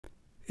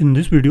In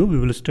this video, we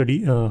will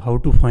study how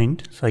to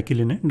find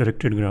cycle in a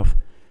directed graph.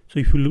 So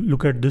if you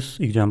look at this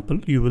example,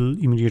 you will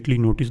immediately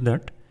notice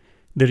that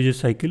there is a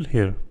cycle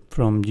here.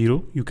 From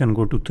 0, you can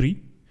go to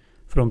 3.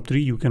 From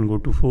 3, you can go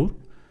to 4.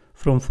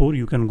 From 4,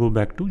 you can go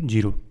back to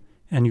 0.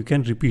 And you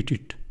can repeat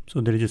it.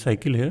 So there is a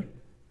cycle here.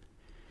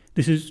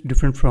 This is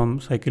different from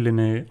cycle in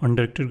a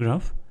undirected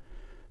graph.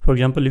 For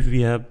example, if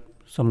we have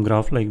some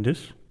graph like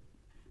this,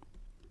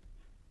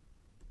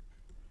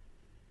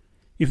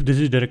 if this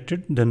is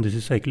directed, then this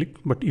is cyclic.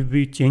 But if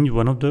we change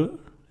one of the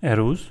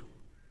arrows,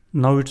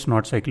 now it's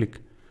not cyclic.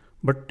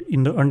 But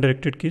in the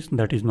undirected case,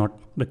 that is not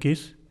the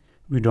case.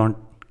 We don't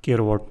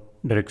care about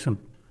direction.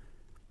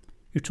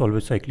 It's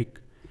always cyclic.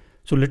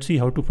 So let's see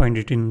how to find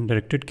it in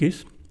directed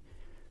case.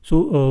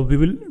 So we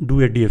will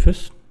do a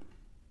DFS.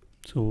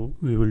 So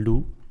we will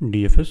do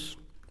DFS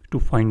to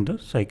find the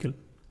cycle.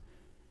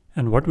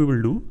 And what we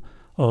will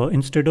do,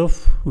 instead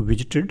of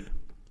widgeted,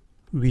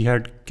 we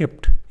had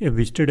kept a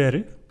widgeted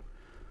array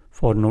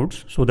for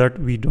nodes so that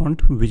we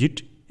don't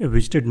widget a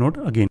widgeted node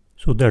again.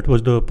 So that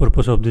was the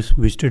purpose of this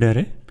widgeted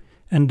array,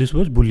 and this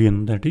was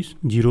boolean, that is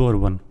 0 or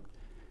 1.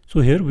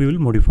 So here we will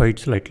modify it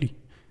slightly.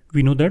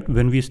 We know that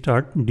when we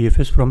start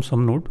DFS from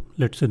some node,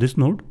 let's say this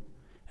node,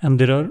 and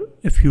there are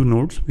a few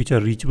nodes which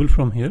are reachable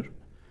from here.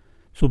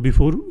 So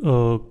before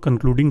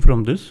concluding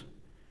from this,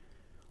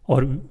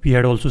 or we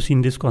had also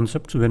seen these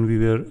concepts when we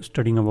were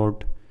studying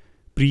about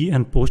pre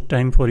and post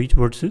time for each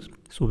vertex.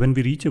 So when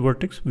we reach a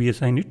vertex, we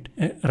assign it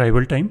a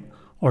arrival time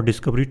or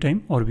discovery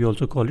time, or we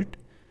also call it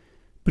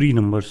pre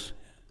numbers.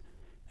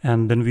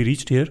 And then we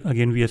reached here,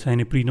 again we assign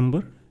a pre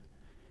number.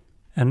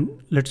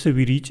 And let's say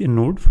we reach a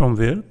node from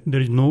where there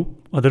is no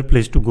other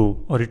place to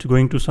go, or it's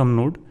going to some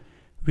node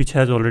which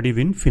has already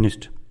been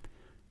finished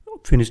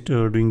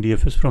doing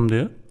DFS from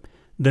there.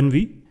 Then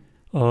we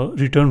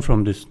return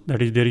from this,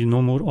 that is there is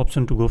no more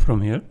option to go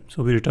from here.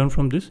 So we return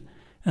from this,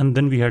 and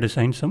then we had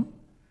assigned some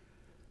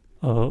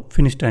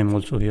finish time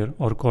also here,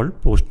 or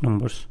called post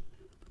numbers.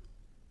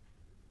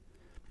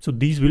 So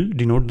these will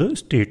denote the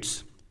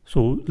states.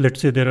 So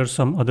let's say there are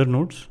some other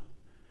nodes,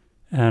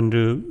 and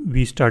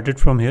we started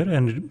from here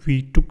and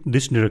we took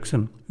this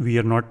direction. We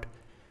are not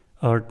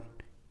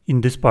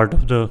in this part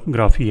of the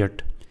graph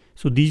yet.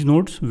 So these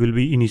nodes will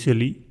be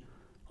initially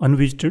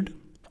unvisited,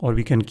 or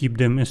we can keep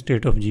them a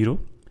state of 0.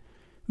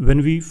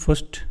 When we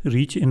first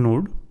reach a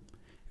node,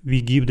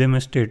 we give them a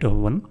state of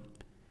 1.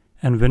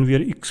 And when we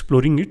are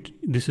exploring it,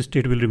 this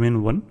state will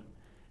remain 1.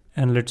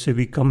 And let's say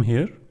we come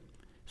here.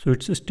 So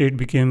its state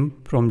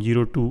became from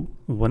 0 to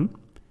 1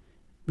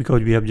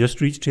 because we have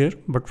just reached here.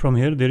 But from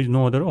here, there is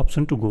no other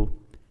option to go.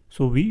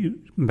 So we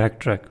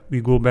backtrack.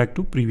 We go back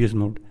to previous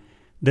node.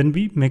 Then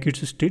we make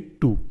its state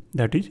 2.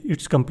 That is,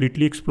 it's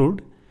completely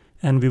explored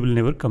and we will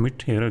never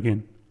commit here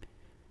again.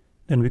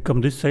 Then we come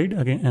this side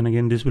again, and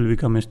again this will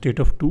become a state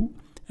of 2.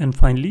 And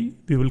finally,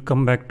 we will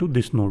come back to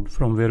this node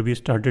from where we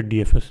started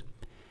DFS.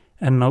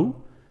 And now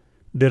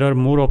there are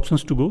more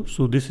options to go.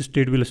 So this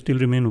state will still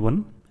remain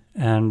 1.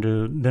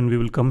 And then we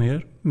will come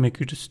here,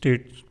 make it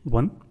state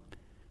 1.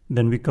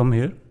 Then we come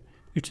here,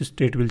 its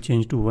state will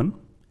change to 1.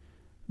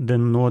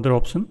 Then no other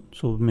option.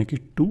 So make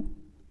it 2.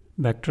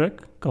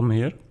 Backtrack, come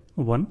here,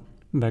 1.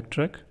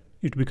 Backtrack,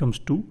 it becomes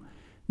 2.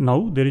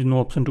 Now there is no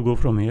option to go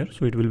from here.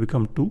 So it will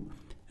become 2.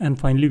 And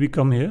finally we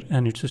come here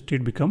and its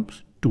state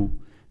becomes 2.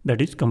 That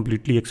is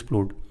completely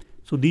explored.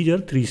 So these are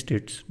 3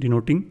 states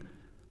denoting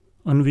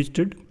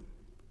unvisited,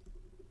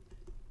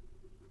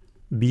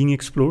 being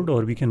explored,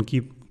 or we can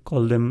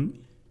call them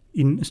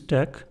in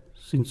stack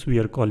since we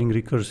are calling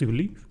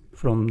recursively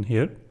from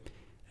here.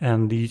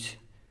 And these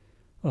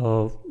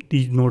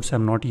nodes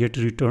have not yet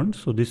returned.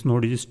 So this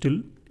node is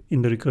still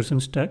in the recursion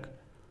stack.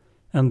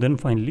 And then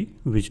finally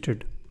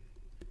visited.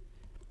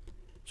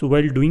 So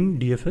while doing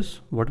DFS,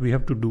 what we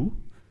have to do,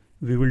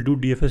 we will do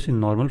DFS in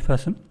normal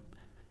fashion.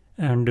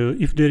 And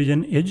if there is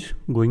an edge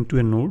going to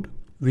a node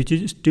which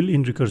is still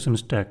in recursion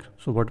stack,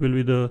 so what will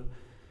be the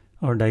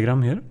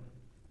diagram here?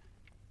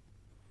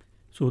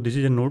 So this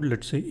is a node,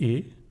 let's say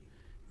A.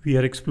 We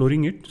are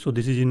exploring it. So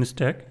this is in a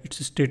stack.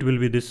 Its state will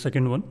be this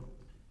second one.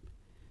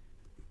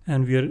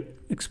 And we are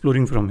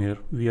exploring from here.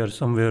 We are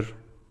somewhere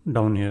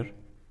down here.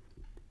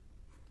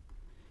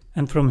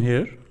 And from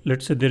here,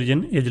 let's say there is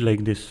an edge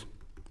like this.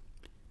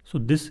 So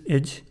this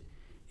edge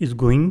is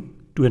going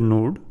to a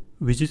node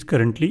which is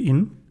currently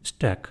in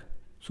stack.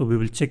 So we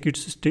will check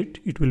its state.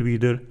 It will be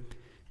either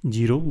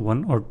 0,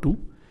 1 or 2.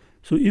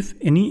 So if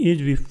any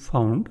edge we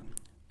found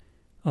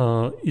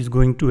is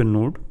going to a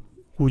node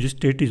whose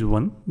state is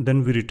 1,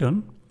 then we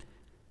return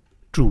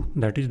true.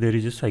 That is, there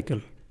is a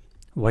cycle.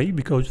 Why?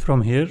 Because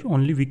from here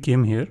only we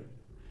came here,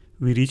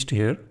 we reached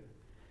here,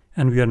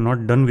 and we are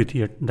not done with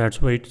yet.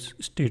 That's why its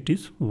state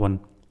is 1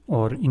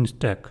 or in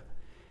stack.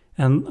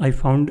 And I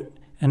found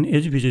an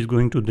edge which is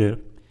going to there.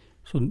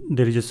 So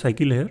there is a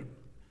cycle here.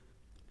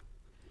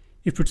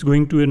 If it's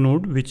going to a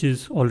node which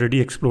is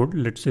already explored,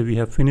 let's say we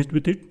have finished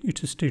with it,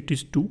 its state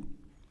is 2,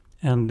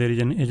 and there is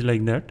an edge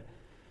like that,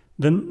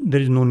 then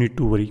there is no need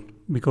to worry,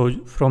 because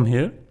from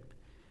here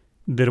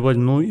there was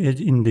no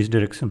edge in this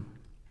direction.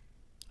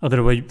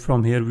 Otherwise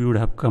from here we would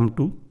have come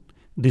to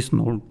this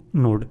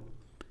node.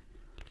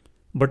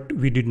 But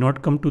we did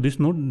not come to this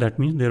node. That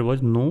means there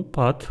was no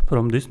path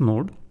from this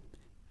node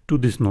to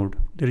this node.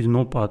 There is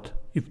no path.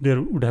 If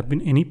there would have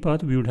been any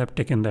path, we would have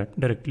taken that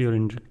directly or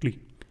indirectly.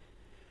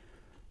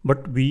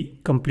 But we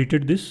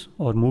completed this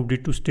or moved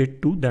it to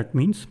state 2. That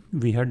means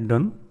we had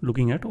done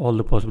looking at all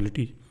the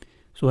possibilities.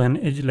 So an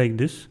edge like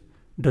this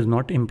does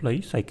not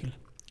imply cycle.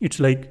 It's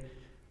like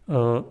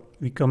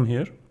we come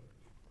here,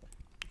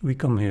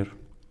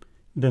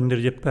 then there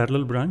is a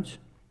parallel branch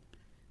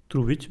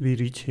through which we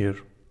reach here.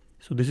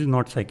 So this is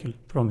not cycle.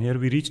 From here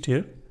we reached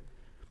here,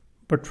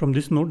 but from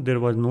this node there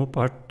was no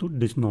path to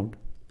this node,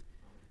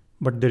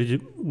 but there is a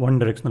one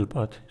directional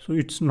path, so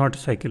it's not a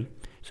cycle.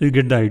 So you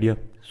get the idea.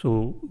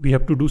 So we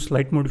have to do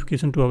slight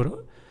modification to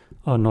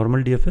our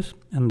normal DFS,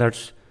 and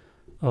that's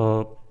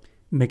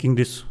making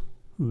this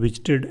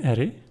widgeted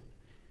array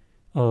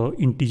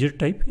integer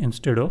type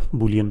instead of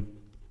boolean.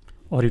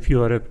 Or if you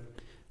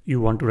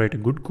want to write a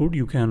good code,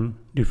 you can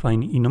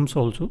define enums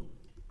also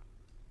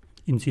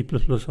in C++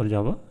 or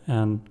Java,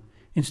 and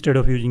instead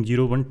of using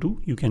 0, 1,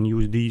 2, you can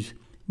use these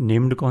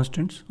named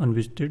constants,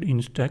 unvisited,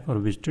 in stack or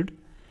visited.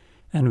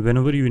 And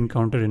whenever you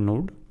encounter a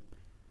node,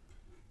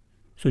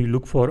 so you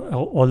look for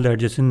all the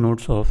adjacent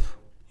nodes of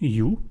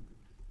U.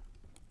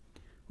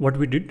 What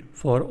we did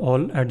for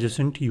all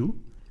adjacent U,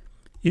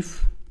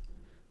 if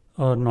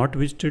not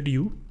visited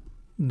U,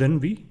 then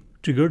we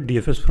triggered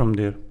DFS from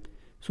there.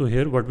 So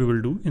here what we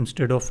will do,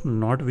 instead of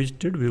not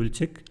visited, we will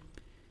check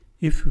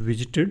if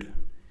visited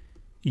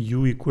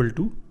U equal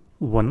to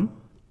 1,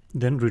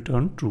 then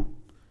return true.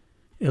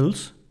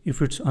 Else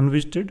if it's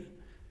unvisited,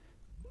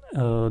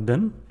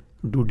 then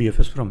do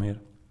DFS from here.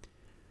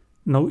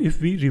 Now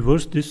if we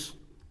reverse this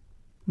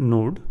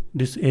node,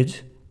 this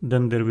edge,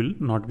 then there will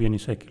not be any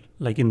cycle,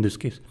 like in this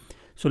case.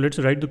 So let's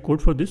write the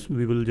code for this.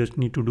 We will just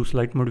need to do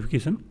slight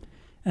modification,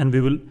 and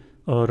we will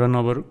run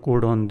our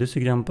code on this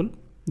example,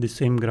 this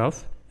same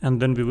graph,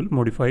 and then we will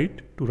modify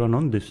it to run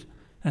on this,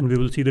 and we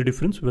will see the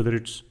difference whether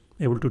it's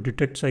able to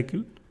detect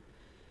cycle,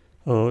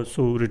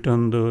 so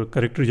return the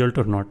correct result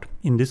or not.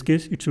 In this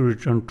case it should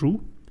return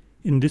true,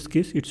 in this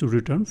case it should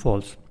return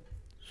false.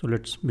 So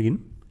let's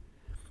begin.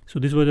 So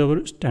this was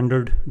our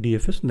standard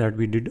DFS that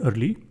we did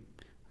early,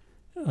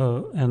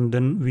 and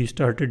then we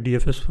started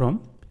DFS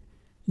from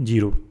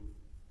 0.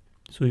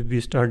 So if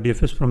we start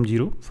DFS from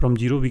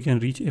 0 we can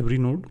reach every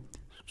node.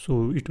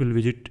 So it will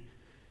visit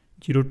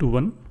 0 to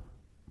 1,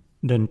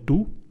 then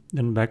 2,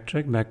 then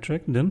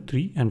backtrack, then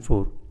 3 and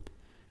 4,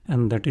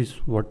 and that is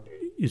what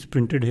is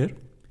printed here.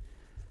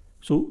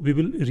 So we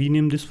will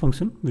rename this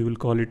function. We will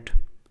call it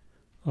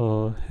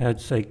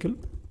has cycle,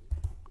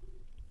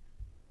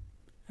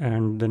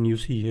 and then you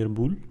see here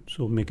bool,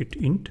 so make it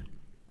int.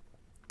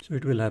 So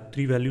it will have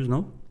 3 values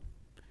now,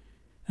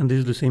 and this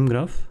is the same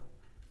graph,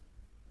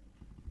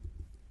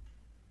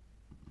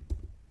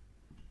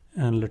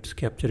 and let's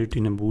capture it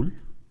in a bool.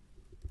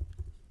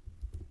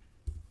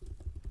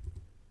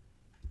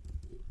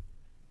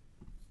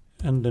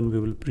 And then we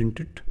will print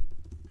it.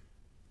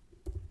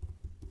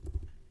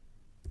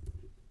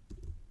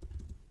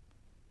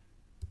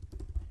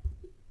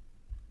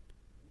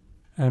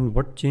 And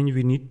what change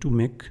we need to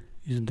make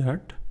is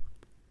that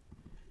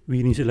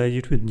we initialize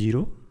it with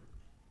 0,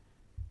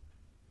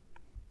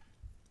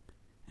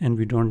 and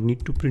we don't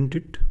need to print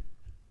it.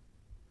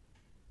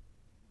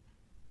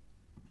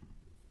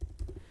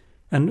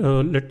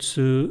 And let's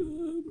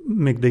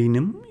make the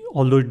enum,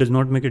 although it does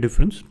not make a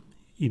difference,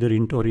 either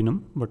int or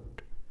enum, but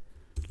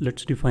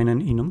let's define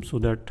an enum so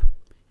that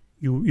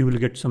you will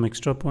get some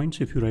extra points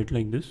if you write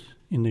like this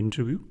in the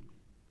interview.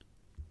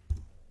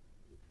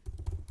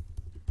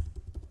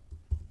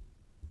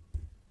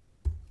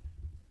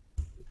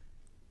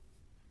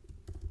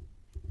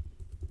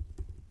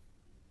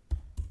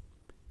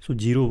 So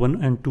 0,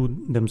 1 and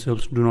 2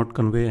 themselves do not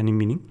convey any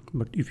meaning,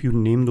 but if you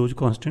name those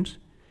constants,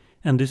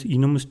 and this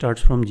enum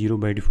starts from 0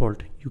 by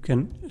default, you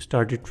can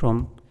start it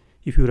from,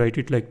 if you write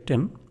it like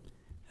 10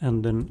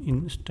 and then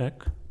in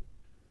stack,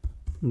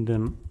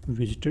 then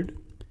visited,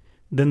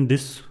 then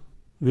this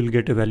will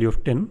get a value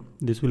of 10,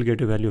 this will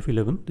get a value of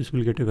 11, this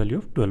will get a value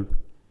of 12.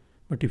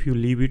 But if you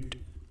leave it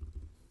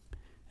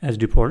as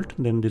default,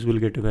 then this will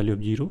get a value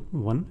of 0,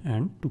 1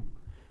 and 2.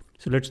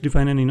 So let's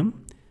define an enum.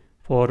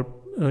 For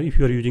if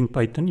you are using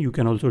Python, you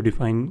can also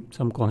define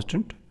some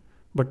constant,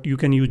 but you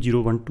can use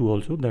 0, 1, 2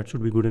 also, that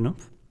should be good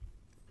enough.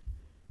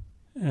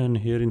 And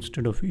here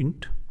instead of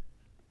int,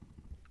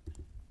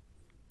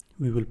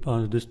 we will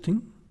pass this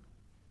thing.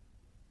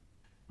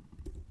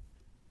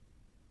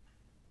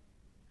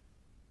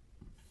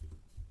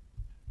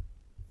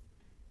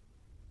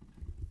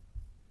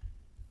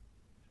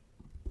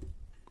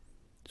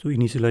 So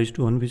initialize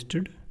to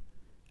unvisited,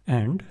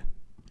 and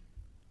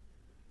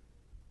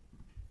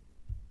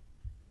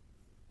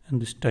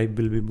this type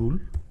will be bool.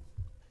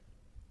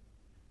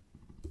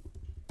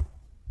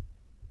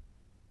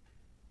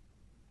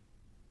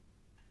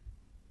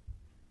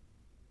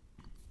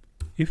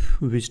 If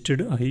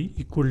visited I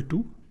equal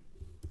to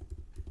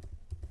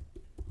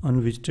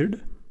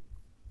unvisited,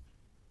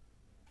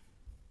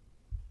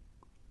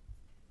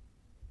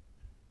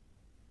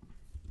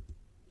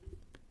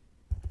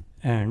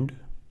 and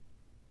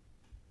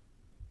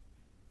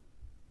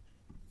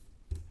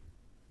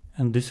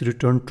this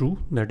return true,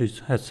 that is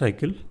has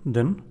cycle,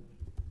 then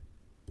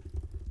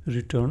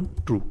return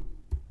true.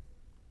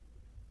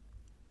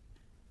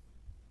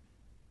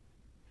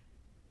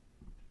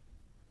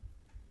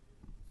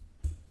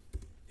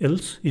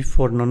 Else, if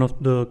for none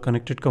of the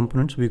connected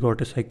components we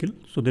got a cycle,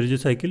 so there is a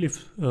cycle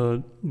if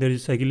there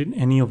is a cycle in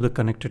any of the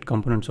connected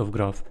components of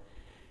graph,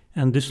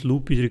 and this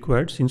loop is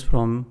required since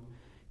from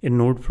a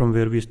node from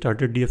where we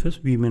started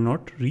DFS we may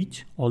not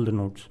reach all the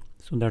nodes.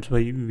 So that's why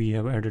we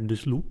have added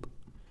this loop,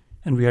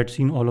 and we had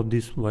seen all of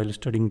this while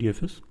studying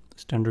DFS,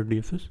 standard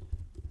DFS.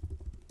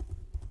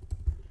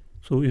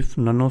 So if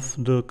none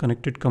of the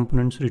connected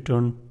components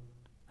return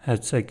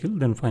has cycle,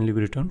 then finally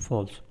we return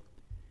false.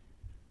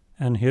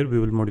 And here we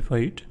will modify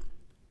it.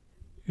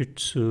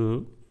 It's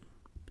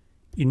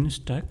in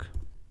stack.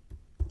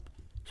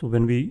 So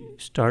when we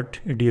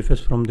start a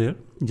DFS from there,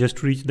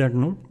 just reach that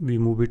node, we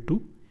move it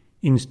to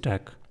in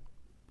stack.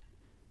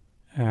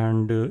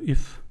 And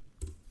if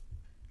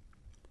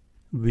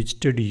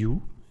widgeted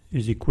u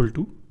is equal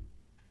to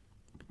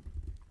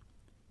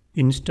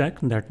in stack,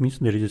 that means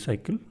there is a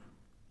cycle,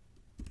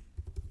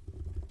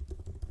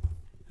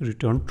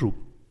 return true.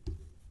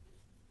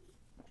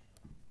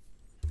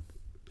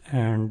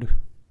 And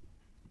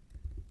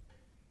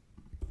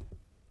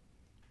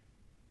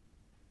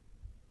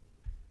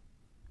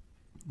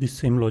this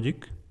same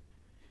logic,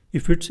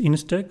 if it's in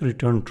stack,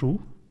 return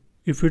true.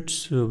 If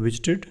it's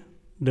widgeted,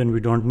 then we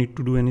don't need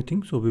to do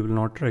anything, so we will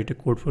not write a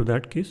code for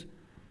that case.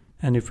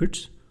 And if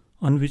it's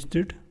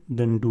unwidgeted,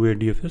 then do a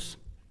DFS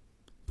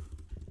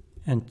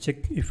and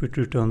check if it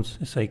returns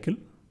a cycle.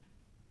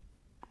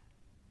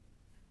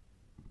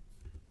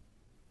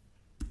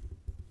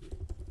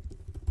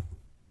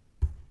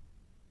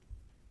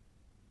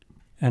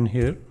 And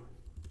here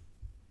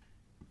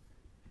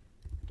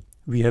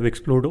we have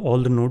explored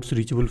all the nodes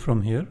reachable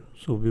from here,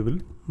 so we will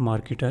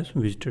mark it as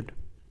widgeted.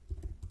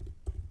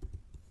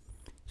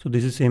 So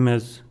this is same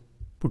as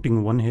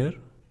putting 1 here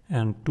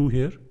and 2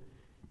 here,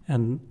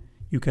 and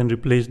you can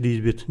replace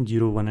these with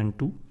 0, 1 and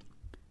 2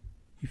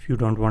 if you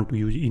don't want to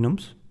use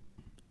enums.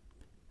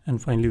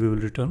 And finally we will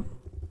return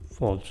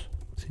false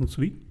since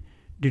we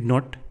did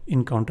not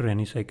encounter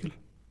any cycle.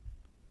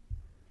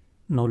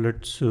 Now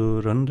let's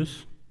run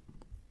this.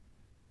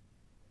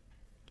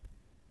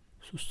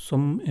 So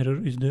some error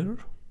is there.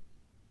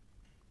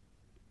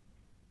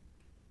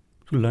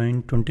 So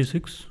line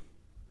 26.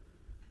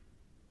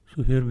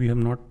 So here we have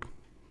not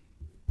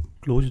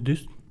closed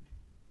this,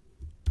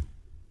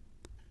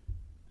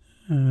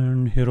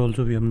 and here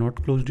also we have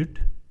not closed it.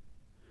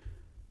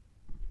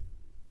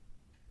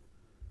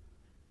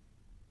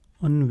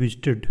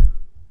 Unwidgeted.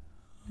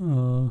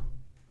 So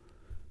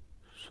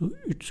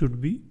it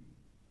should be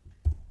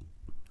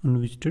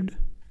unwidgeted.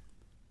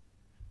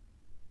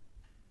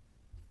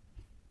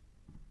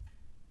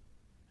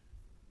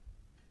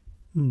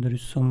 There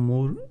is some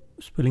more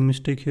spelling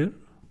mistake here.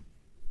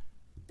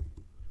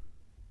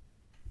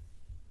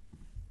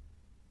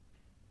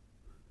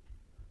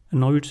 And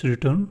now it's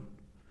return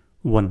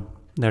 1.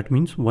 That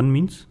means 1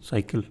 means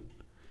cycle.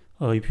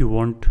 If you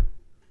want,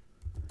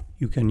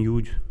 you can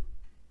use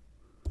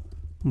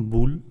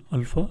bool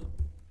alpha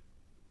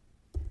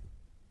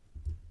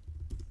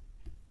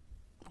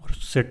or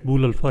set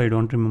bool alpha, I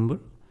don't remember.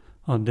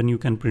 Then you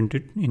can print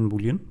it in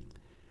boolean.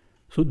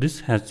 So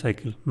this has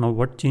cycle. Now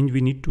what change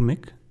we need to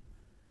make?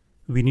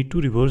 We need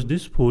to reverse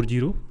this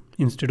 4-0.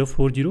 Instead of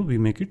 4-0, we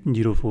make it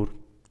 0-4.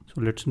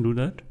 So let's do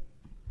that.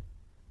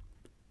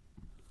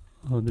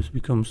 This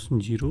becomes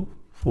 0-4.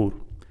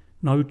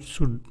 Now it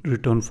should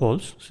return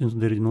false since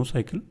there is no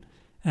cycle,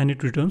 and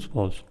it returns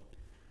false.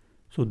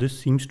 So this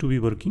seems to be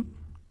working.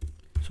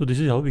 So this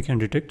is how we can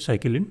detect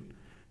cycle in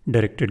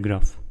directed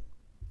graph.